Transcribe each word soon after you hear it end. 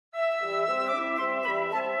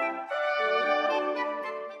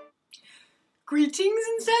Greetings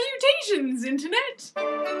and salutations, Internet!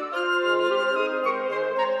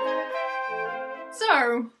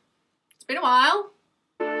 So, it's been a while.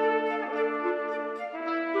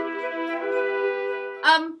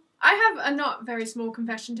 I have a not very small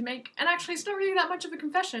confession to make, and actually it's not really that much of a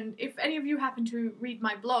confession. If any of you happen to read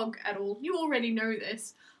my blog at all, you already know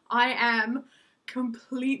this. I am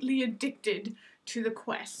completely addicted to The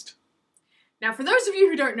Quest. Now, for those of you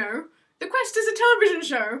who don't know, The Quest is a television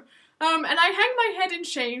show, and I hang my head in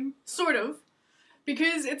shame, sort of,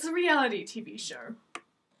 because it's a reality TV show.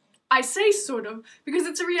 I say sort of, because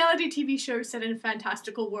it's a reality TV show set in a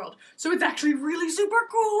fantastical world, so it's actually really super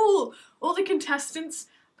cool! All the contestants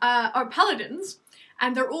are paladins,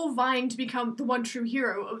 and they're all vying to become the one true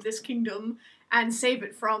hero of this kingdom and save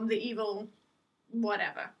it from the evil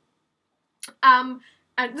whatever. And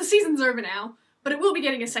the season's over now, but it will be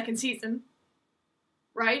getting a second season.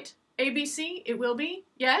 Right? ABC? It will be?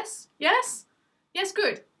 Yes? Yes? Yes,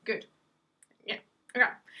 good. Good. Yeah. Okay.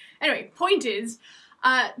 Anyway, point is,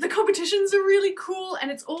 the competitions are really cool, and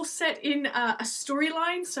it's all set in a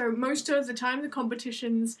storyline, so most of the time the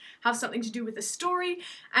competitions have something to do with the story,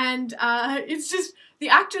 and it's just, the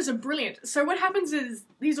actors are brilliant. So what happens is,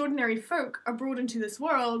 these ordinary folk are brought into this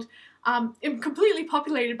world, completely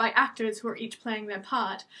populated by actors who are each playing their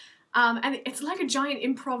part, and it's like a giant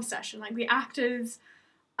improv session. Like, the actors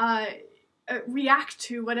react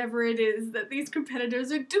to whatever it is that these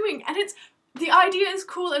competitors are doing, and the idea is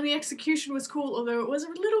cool and the execution was cool, although it was a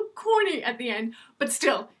little corny at the end, but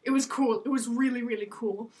still, it was cool. It was really, really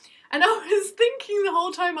cool. And I was thinking the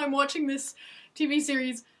whole time I'm watching this TV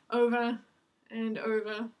series over and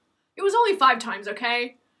over, it was only 5 times,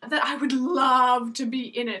 okay, that I would love to be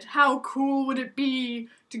in it. How cool would it be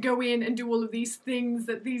to go in and do all of these things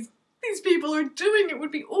that these people are doing? It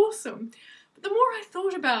would be awesome. But the more I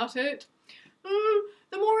thought about it,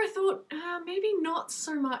 the more I thought, maybe not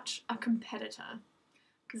so much a competitor.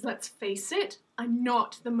 Because let's face it, I'm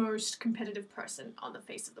not the most competitive person on the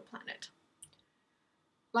face of the planet.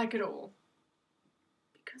 Like at all.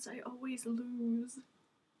 Because I always lose.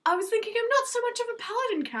 I was thinking I'm not so much of a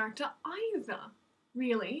paladin character either.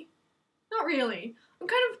 Really. Not really. I'm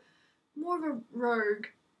kind of more of a rogue.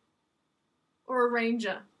 Or a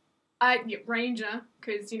ranger. Yeah, ranger,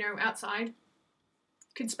 because, you know, outside.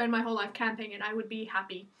 Could spend my whole life camping and I would be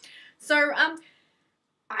happy. So,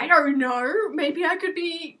 I don't know, maybe I could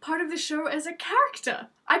be part of the show as a character.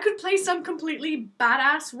 I could play some completely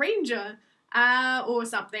badass ranger, or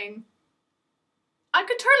something. I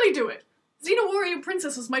could totally do it. Xena Warrior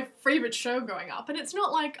Princess was my favourite show growing up, and it's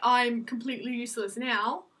not like I'm completely useless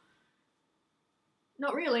now.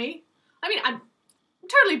 Not really. I mean, I'm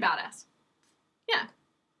totally badass. Yeah.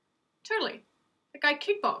 Totally. Like, I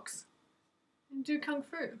kickbox. And do kung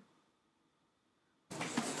fu.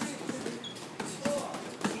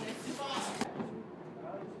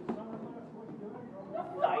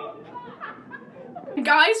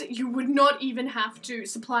 Guys, you would not even have to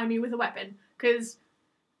supply me with a weapon, because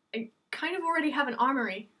I kind of already have an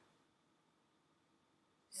armory.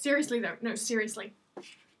 Seriously though, no, seriously.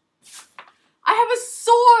 I have a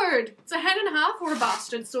sword! It's a hand and a half, or a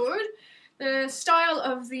bastard sword. The style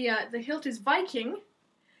of the hilt is Viking.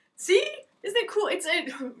 See? Isn't it cool? It's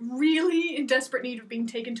really in desperate need of being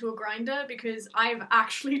taken to a grinder, because I've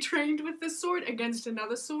actually trained with this sword against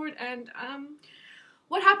another sword, and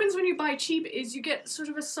what happens when you buy cheap is you get sort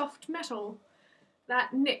of a soft metal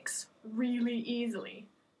that nicks really easily.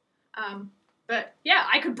 But yeah,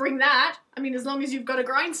 I could bring that. I mean, as long as you've got a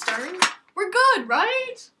grindstone, we're good,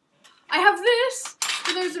 right? I have this.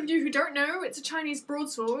 For those of you who don't know, it's a Chinese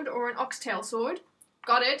broadsword, or an oxtail sword.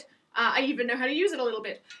 Got it. I even know how to use it a little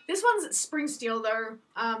bit. This one's spring steel though,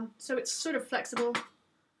 so it's sort of flexible.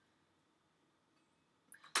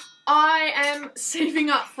 I am saving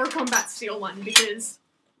up for a combat steel one because,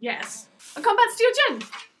 yes, a combat steel gen!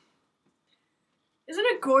 Isn't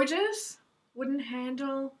it gorgeous? Wooden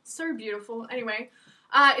handle, so beautiful. Anyway,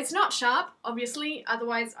 it's not sharp, obviously,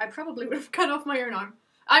 otherwise I probably would have cut off my own arm.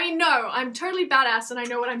 I mean, no, I'm totally badass and I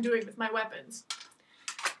know what I'm doing with my weapons.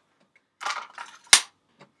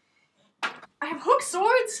 I have hook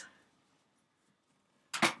swords.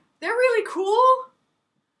 They're really cool.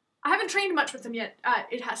 I haven't trained much with them yet,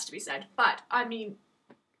 it has to be said, but I mean,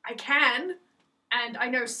 I can, and I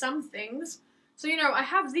know some things. So, you know, I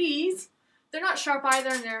have these. They're not sharp either,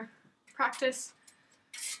 and they're practice.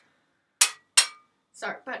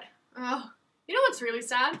 Sorry, but, you know what's really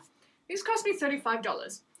sad? These cost me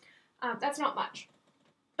 $35. That's not much.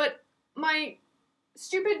 But my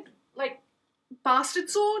stupid, like, bastard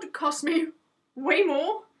sword cost me way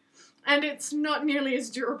more, and it's not nearly as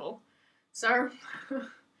durable. So,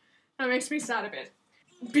 That makes me sad a bit.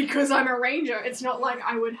 Because I'm a ranger, it's not like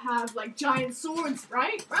I would have, like, giant swords,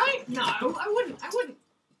 right? Right? No, I wouldn't.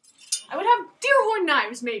 I would have deer horn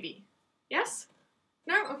knives, maybe. Yes?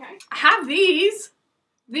 No? Okay. I have these.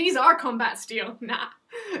 These are combat steel. Nah.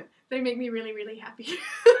 They make me really, really happy.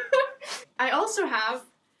 I also have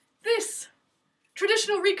this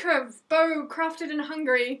traditional recurve bow crafted in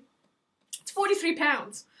Hungary. It's 43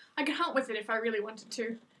 pounds. I could hunt with it if I really wanted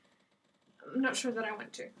to. I'm not sure that I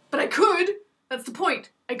want to. But I could! That's the point.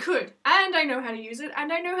 I could. And I know how to use it,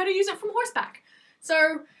 and I know how to use it from horseback.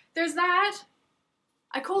 So, there's that.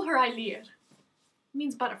 I call her Eilir. It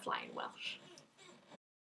means butterfly in Welsh.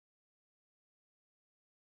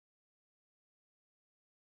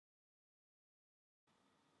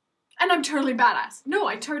 And I'm totally badass. No,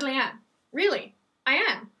 I totally am. Really. I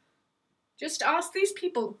am. Just ask these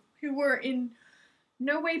people who were in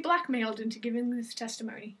no way blackmailed into giving this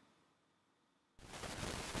testimony.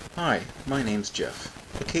 Hi, my name's Jeff.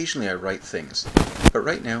 Occasionally I write things, but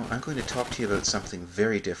right now I'm going to talk to you about something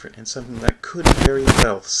very different and something that could very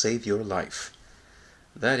well save your life.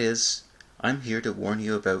 That is, I'm here to warn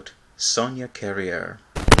you about Sonia Carrière,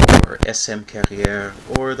 or SM Carrière,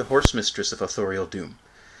 or the horse mistress of authorial doom.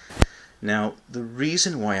 Now, the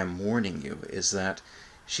reason why I'm warning you is that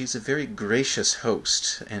she's a very gracious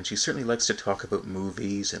host, and she certainly likes to talk about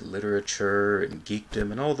movies and literature and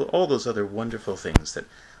geekdom and all those other wonderful things that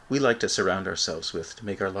we like to surround ourselves with to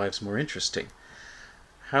make our lives more interesting.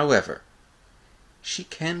 However, she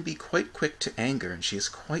can be quite quick to anger, and she is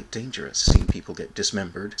quite dangerous, seeing people get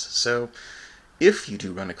dismembered. So, if you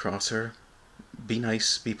do run across her, be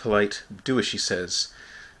nice, be polite, do as she says,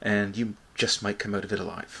 and you just might come out of it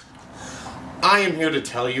alive. I am here to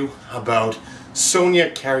tell you about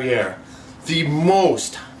Sonia Carrière, the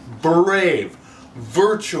most brave,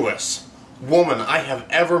 virtuous woman I have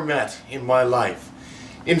ever met in my life.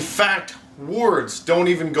 In fact, words don't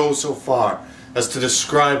even go so far as to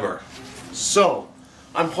describe her. So,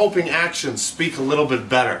 I'm hoping actions speak a little bit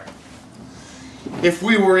better. If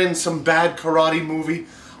we were in some bad karate movie,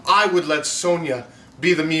 I would let Sonia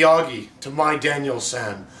be the Miyagi to my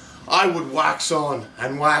Daniel-san. I would wax on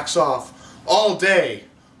and wax off all day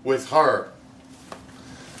with her.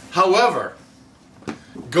 However,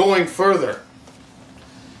 going further,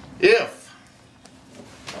 if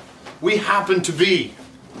we happen to be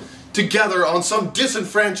together on some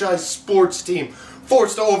disenfranchised sports team,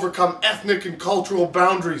 forced to overcome ethnic and cultural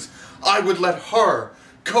boundaries, I would let her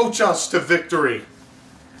coach us to victory.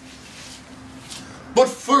 But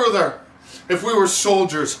further, if we were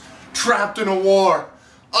soldiers trapped in a war,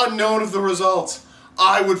 unknown of the results,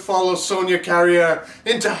 I would follow Sonia Carrière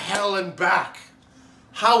into hell and back.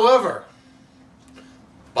 However,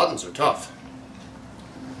 buttons are tough.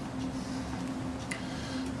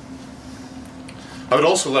 I would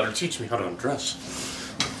also let her teach me how to undress.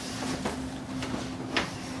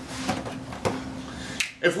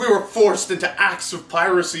 If we were forced into acts of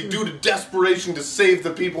piracy due to desperation to save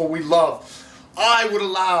the people we love, I would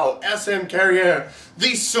allow SM Carrière,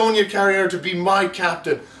 the Sonia Carrière, to be my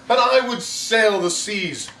captain, and I would sail the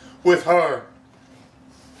seas with her.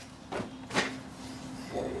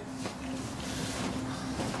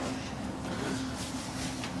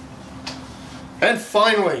 And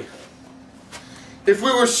finally, if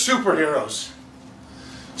we were superheroes,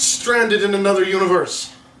 stranded in another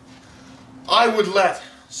universe, I would let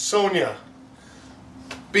Sonia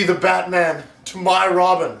be the Batman to my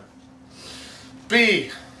Robin.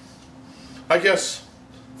 Be, I guess,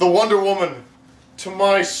 the Wonder Woman to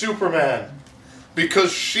my Superman.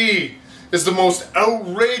 Because she is the most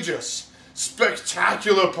outrageous,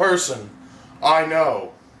 spectacular person I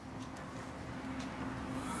know.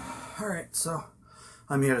 Alright, so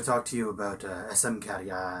I'm here to talk to you about SM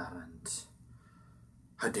Carrière and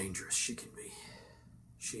how dangerous she can be.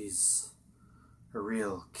 She's a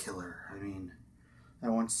real killer. I mean, I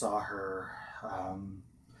once saw her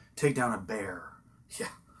take down a bear. Yeah,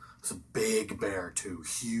 it was a big bear too,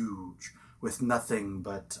 huge, with nothing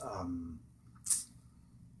but,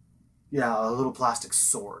 yeah, a little plastic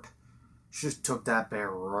sword. She just took that bear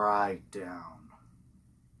right down.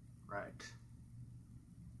 Right.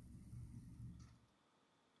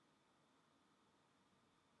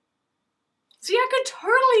 See, I could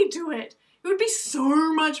totally do it. It would be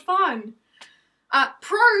so much fun.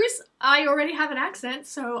 Pros, I already have an accent,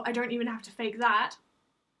 so I don't even have to fake that.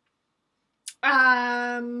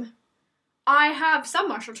 I have some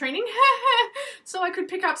martial training, so I could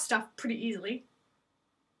pick up stuff pretty easily.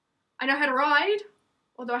 I know how to ride,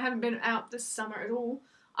 although I haven't been out this summer at all.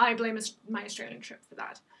 I blame my Australian trip for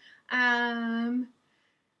that. I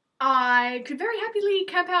I could very happily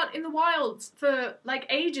camp out in the wilds for, like,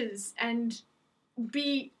 ages and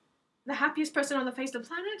be the happiest person on the face of the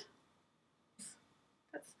planet.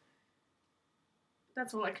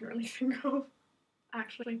 That's all I can really think of,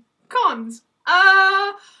 actually. Cons.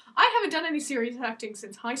 I haven't done any serious acting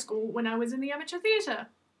since high school when I was in the amateur theatre.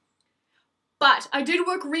 But I did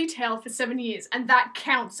work retail for 7 years, and that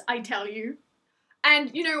counts, I tell you.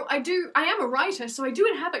 And, you know, I am a writer, so I do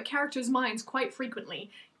inhabit characters' minds quite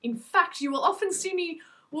frequently. In fact, you will often see me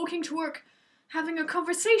walking to work having a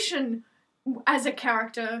conversation as a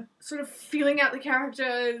character, sort of feeling out the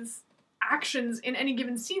character's actions in any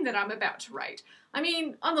given scene that I'm about to write. I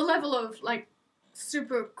mean, on the level of, like,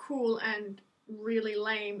 super cool and really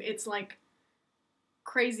lame, it's like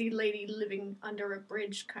crazy lady living under a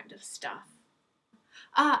bridge kind of stuff.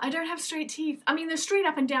 I don't have straight teeth. I mean, they're straight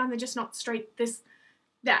up and down, they're just not straight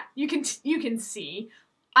that. You can see.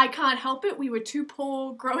 I can't help it. We were too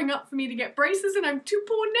poor growing up for me to get braces, and I'm too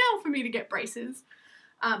poor now for me to get braces.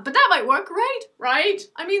 But that might work, right?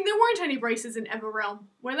 I mean, there weren't any braces in Everrealm,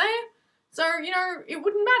 were there? So, you know, it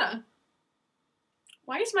wouldn't matter.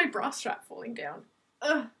 Why is my bra strap falling down?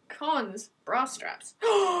 Ugh, cons. Bra straps.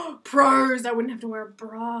 Pros! I wouldn't have to wear a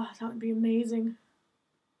bra. That would be amazing.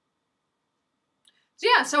 So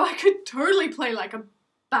yeah, so I could totally play like a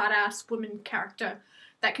badass woman character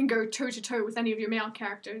that can go toe-to-toe with any of your male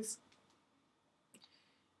characters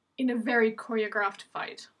in a very choreographed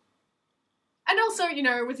fight. And also, you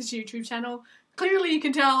know, with this YouTube channel, clearly you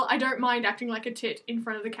can tell I don't mind acting like a tit in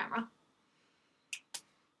front of the camera.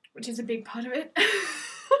 Which is a big part of it.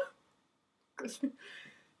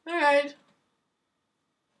 Alright.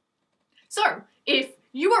 So, if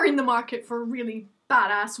you are in the market for a really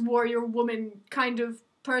badass warrior woman kind of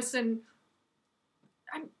person,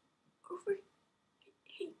 I'm over...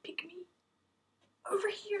 Hey, pick me. Over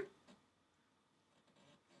here.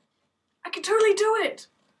 I can totally do it.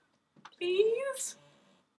 Please?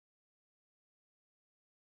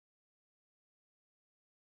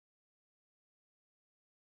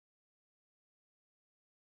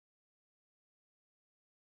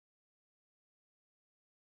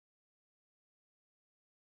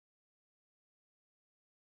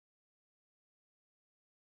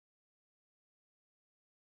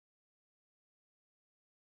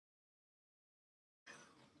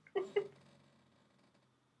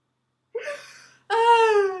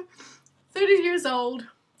 Ah, 30 years old,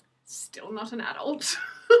 still not an adult.